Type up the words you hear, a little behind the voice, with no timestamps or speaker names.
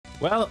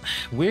Well,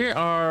 we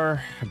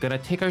are gonna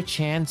take our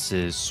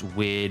chances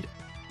with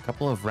a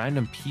couple of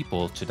random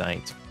people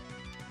tonight.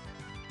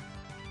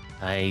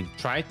 I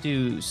tried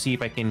to see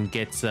if I can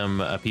get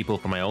some people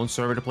from my own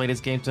server to play this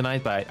game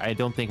tonight, but I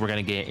don't think we're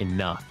gonna get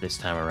enough this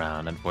time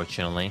around,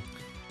 unfortunately.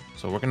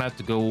 So we're gonna have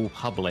to go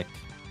public.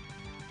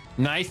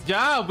 Nice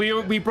job!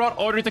 We brought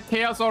order to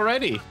chaos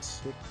already.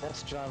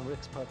 That's John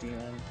Wick's puppy,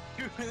 man.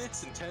 2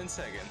 minutes and 10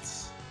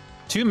 seconds.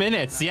 2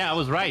 minutes. Yeah, I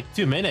was right.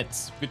 2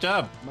 minutes. Good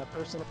job. My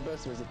personal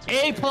best was a 2.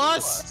 A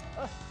plus.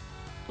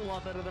 A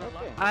lot better than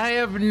Okay. I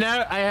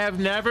have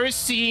never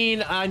seen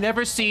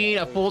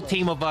a full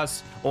team of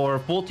us or a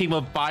full team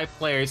of 5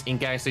 players in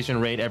gas station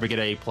raid ever get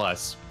A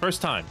plus.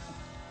 First time.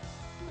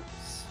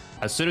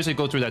 As soon as they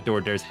go through that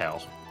door, there's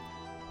hell.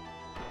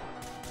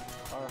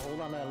 Alright, hold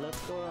on that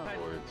left door.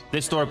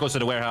 This door goes to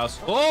the warehouse.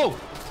 Oh!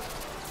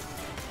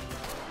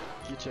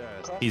 Get your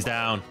ass. He's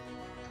down.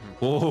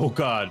 Oh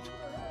god.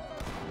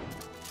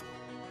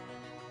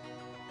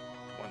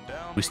 One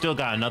down. We still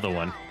got another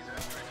one.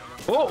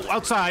 Oh,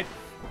 outside.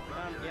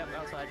 Yep,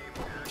 outside.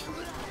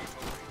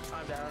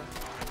 I'm down.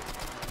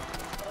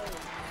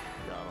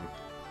 Got him.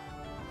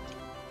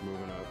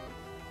 Moving up.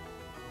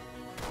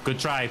 Good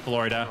try,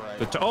 Florida.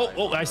 Good try.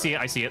 Oh, I see it.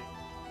 I see it.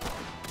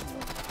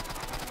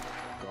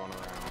 Going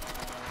around.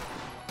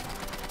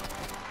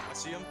 I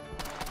see him.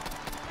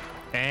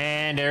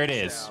 And there it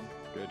is. Down.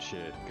 Good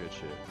shit. Good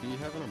shit. Do you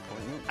have an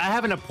appointment? I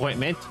have an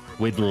appointment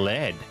with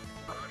lead.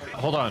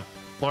 Hold on.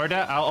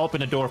 Florida, I'll open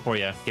the door for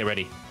you. Get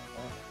ready.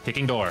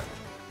 Kicking door.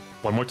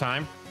 One more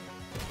time.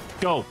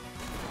 Go.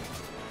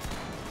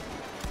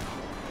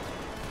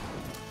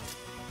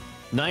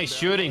 Nice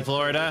shooting,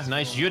 Florida.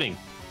 Nice shooting.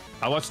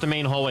 I'll watch the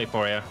main hallway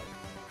for you. Alright,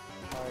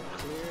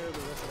 clear. The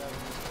rest of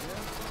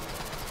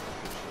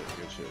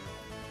that Good shit.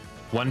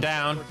 One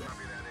down. one is clear.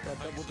 That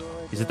double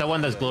door right Is it the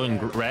one that's glowing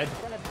red?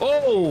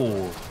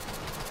 Oh!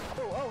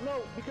 Oh,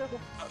 no, be careful.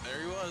 Oh, there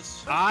he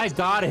was. I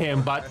got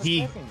him,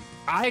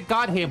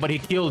 but he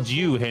killed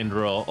you,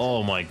 Hendril.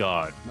 Oh my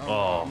god.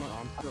 Oh. I'm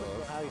still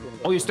up. How you doing?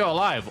 Oh, you're still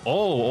alive.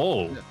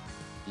 Oh.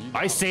 You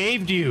I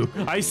saved you.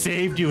 I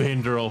saved you,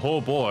 Hendril.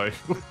 Oh boy.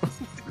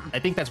 I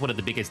think that's one of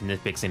the biggest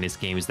nitpicks in this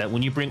game is that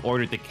when you bring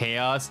order to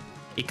chaos,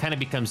 it kind of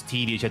becomes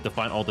tedious. You have to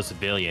find all the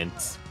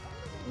civilians.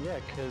 Yeah,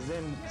 because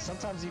then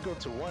sometimes you go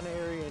to one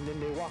area and then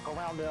they walk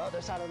around the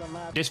other side of the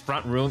map. This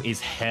front room is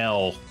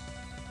hell.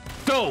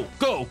 Go,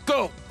 go,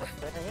 go.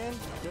 And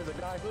there's a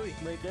guy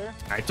right there.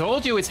 I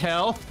told you it's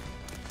hell.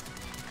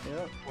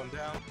 Yep, One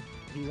down.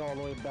 he's all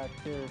the way back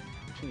there.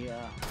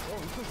 Yeah.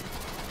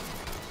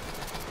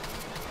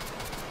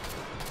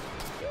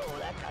 Yo,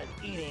 that guy's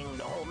eating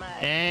the whole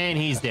map. And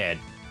he's dead.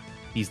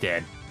 He's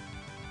dead.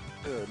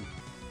 Good.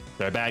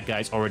 There are bad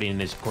guys already in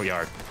this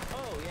courtyard.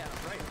 Oh yeah,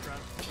 right in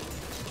front.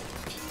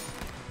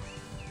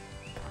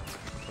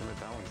 Damn it,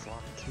 that one's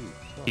locked too.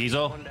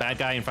 Diesel, bad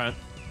guy in front.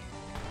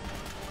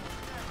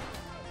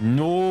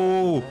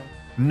 No.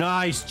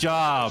 Nice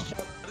job.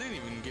 I didn't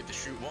even get to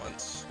shoot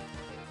once.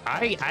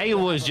 I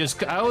was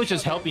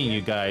just helping you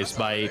guys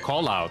by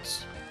call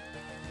outs.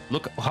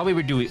 Look how we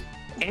were doing.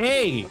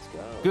 Hey,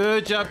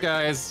 good job,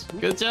 guys.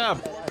 Good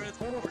job. 4 minutes,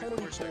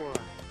 44 seconds.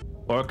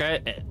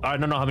 Orca, I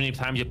don't know how many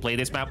times you play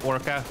this map,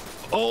 Orca.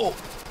 Oh,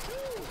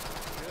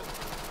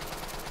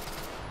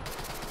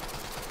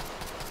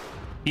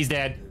 he's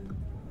dead.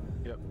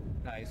 Yep.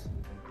 Nice.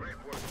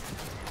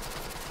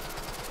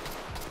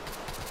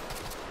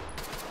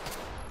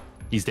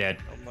 He's dead.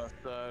 On left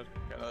side.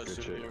 Got another Good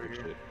civilian shit. over Good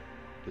here. shit.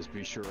 Just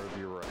be sure of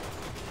your right.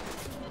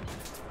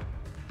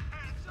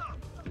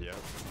 Yep.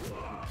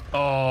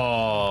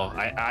 Oh,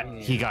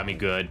 he got me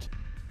good.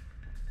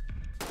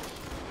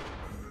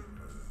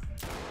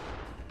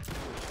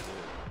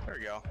 There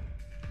we go.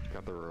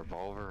 Got the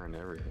revolver and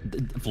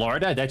everything.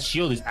 Florida, that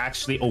shield is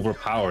actually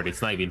overpowered.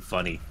 It's not even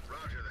funny.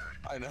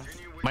 I know.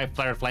 Might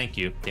try to flank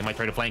you. They might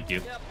try to flank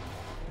you.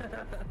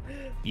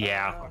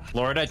 Yeah,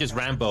 Florida, just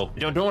Rambo.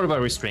 Don't worry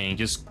about restraining.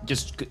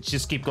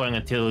 Just keep going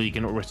until you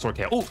can restore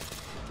chaos. Oh,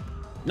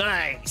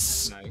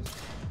 nice. Nice.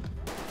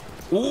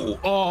 Ooh,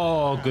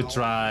 oh, good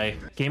try.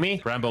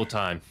 Kimmy, Rambo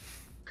time.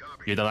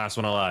 You're the last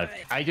one alive.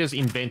 I just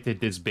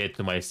invented this bit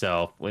to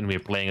myself when we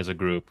were playing as a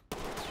group.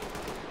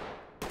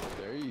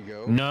 There you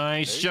go.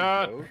 Nice There you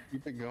shot. go.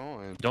 Keep it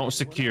going. Don't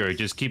secure,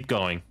 just keep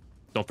going.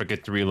 Don't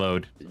forget to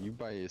reload. You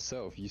by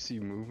yourself. You see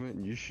movement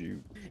and you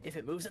shoot. If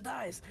it moves, it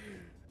dies.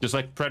 Just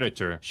like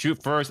Predator.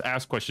 Shoot first,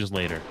 ask questions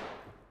later.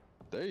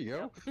 There you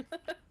go.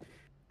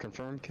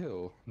 Confirm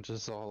kill.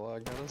 Just all I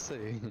gotta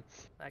say.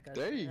 That guy's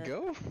There you dead.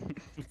 go.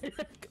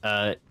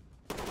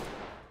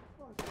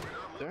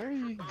 There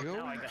you go.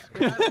 Now I got.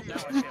 Now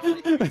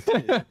I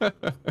feel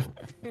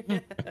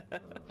it.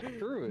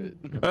 Screw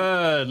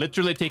it.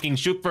 Literally taking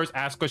shoot first,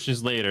 ask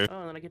questions later. Oh,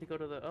 and then I get to go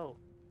to the. Oh,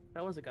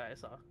 that was the guy I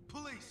saw.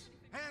 Police,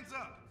 hands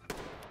up!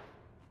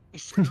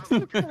 It's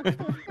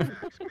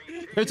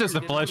just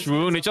a flesh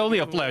wound. It's only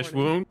a flesh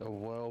wound. A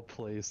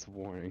well-placed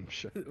warning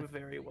shot. A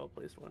very well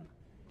placed one.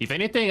 If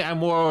anything, I'm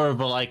more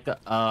of a, like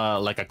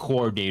a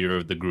coordinator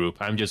of the group.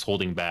 I'm just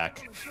holding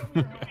back.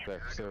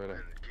 There, so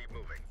there. Keep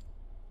moving.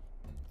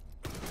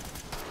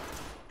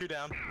 Two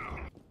down.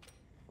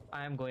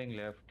 I am going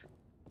left.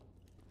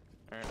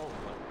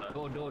 Alright.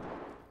 Go, do.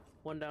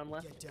 One down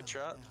left. Good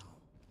shot.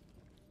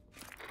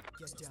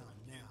 Get down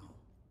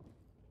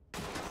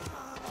now.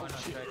 One on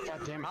straight. God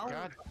damn it!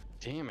 God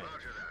damn it!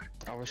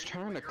 I was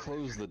trying to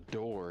close the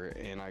door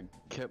and I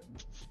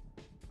kept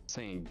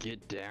saying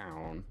get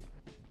down.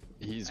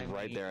 He's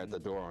right there at the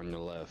door on your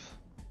left.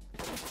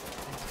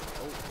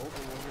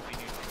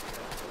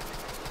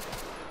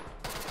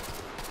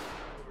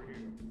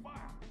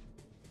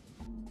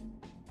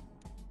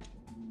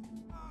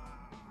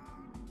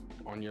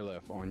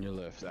 On your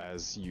left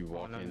as you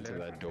walk into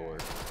that door.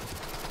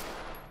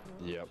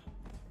 Yep.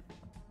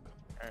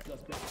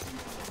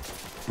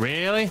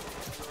 Really?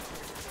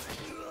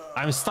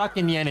 I'm stuck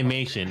in the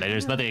animation.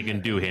 There's nothing I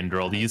can do,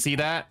 Hindrel. Do you see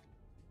that?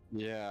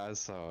 Yeah, I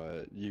saw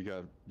it. You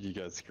got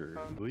screwed.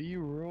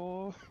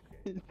 Leroy.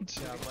 Yeah,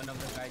 one of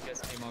the guys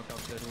just came out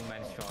of the room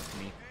and shot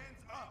me.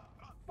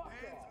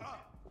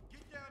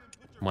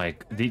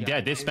 Mike,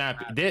 this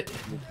map,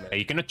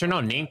 you can turn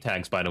on name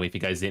tags, by the way, if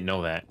you guys didn't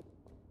know that.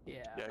 Yeah.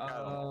 Yeah, I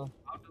got him.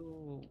 How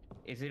to?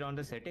 Is it on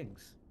the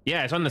settings?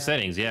 Yeah, it's on the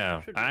settings.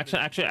 Yeah, should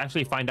I be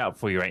actually find out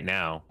for you right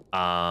now.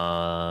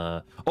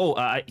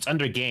 It's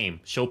under game.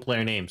 Show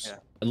player names. Yeah.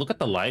 Look at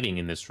the lighting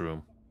in this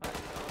room. And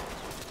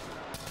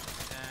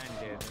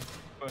there's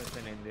a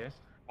person in there.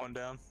 One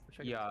down.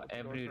 Yeah,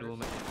 every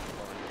room.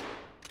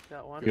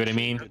 Got one. You know what I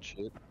mean? Good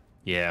shit.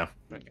 Yeah.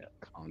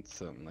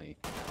 Constantly.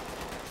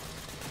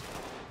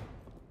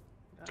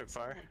 Got Took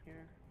fire. one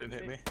here. Didn't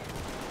hit me.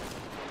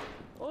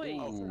 Oi.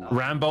 Ooh.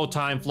 Rambo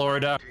time,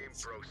 Florida.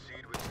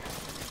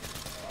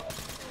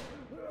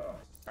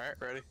 Alright,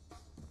 ready.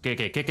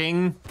 Okay,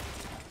 kicking.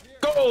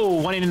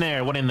 Go! One in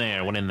there. One in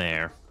there. One in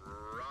there.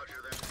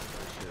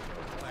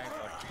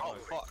 Oh,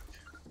 fuck.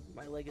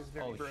 My leg is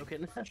very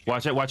broken.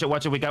 Watch it. Watch it.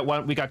 Watch it. We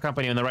got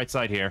company on the right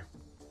side here.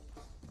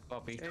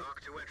 Copy.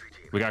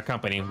 We got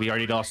company. We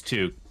already lost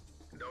 2.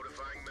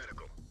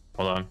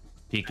 Hold on. I'm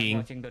Peeking.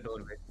 watching the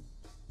doorway.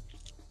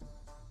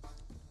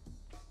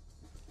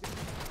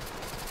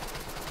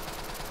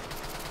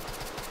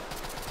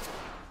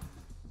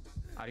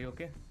 Are you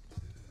okay?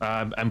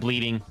 I'm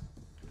bleeding.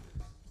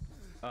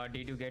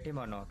 Did you get him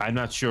or not? I'm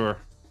not sure.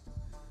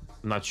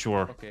 I'm not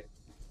sure. Okay.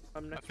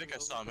 I'm I next think to I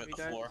saw him hit you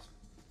the guys. floor.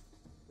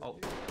 Oh.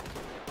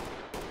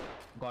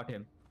 Got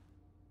him.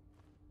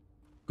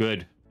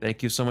 Good.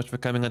 Thank you so much for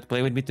coming out to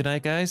play with me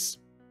tonight, guys.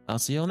 I'll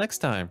see you all next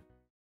time.